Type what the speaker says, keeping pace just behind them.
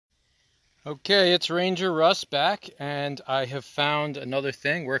Okay, it's Ranger Russ back, and I have found another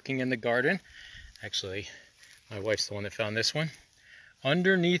thing working in the garden. Actually, my wife's the one that found this one.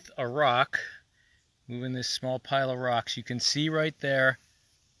 Underneath a rock, moving this small pile of rocks, you can see right there,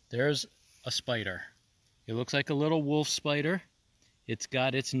 there's a spider. It looks like a little wolf spider. It's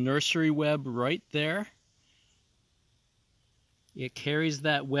got its nursery web right there. It carries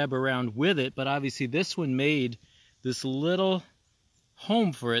that web around with it, but obviously this one made this little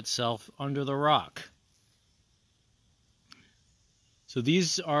home for itself under the rock. So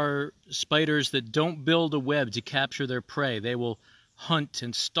these are spiders that don't build a web to capture their prey. They will hunt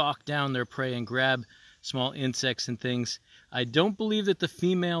and stalk down their prey and grab small insects and things. I don't believe that the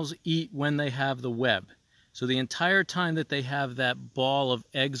females eat when they have the web. So the entire time that they have that ball of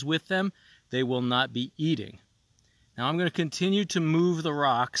eggs with them, they will not be eating. Now I'm going to continue to move the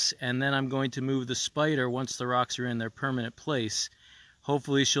rocks, and then I'm going to move the spider once the rocks are in their permanent place.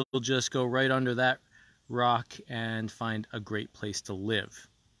 Hopefully she'll just go right under that rock and find a great place to live.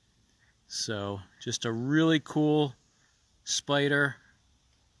 So just a really cool spider.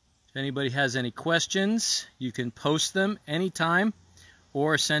 If anybody has any questions, you can post them anytime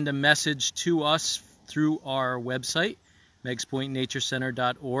or send a message to us through our website,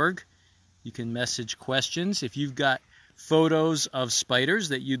 meigspointnaturecenter.org. You can message questions. If you've got photos of spiders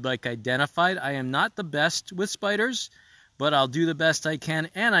that you'd like identified, I am not the best with spiders, but I'll do the best I can,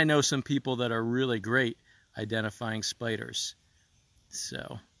 and I know some people that are really great identifying spiders.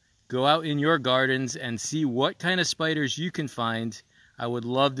 So go out in your gardens and see what kind of spiders you can find. I would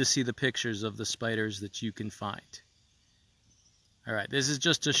love to see the pictures of the spiders that you can find. All right, this is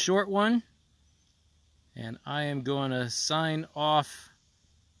just a short one, and I am going to sign off.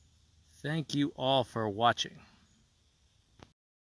 Thank you all for watching.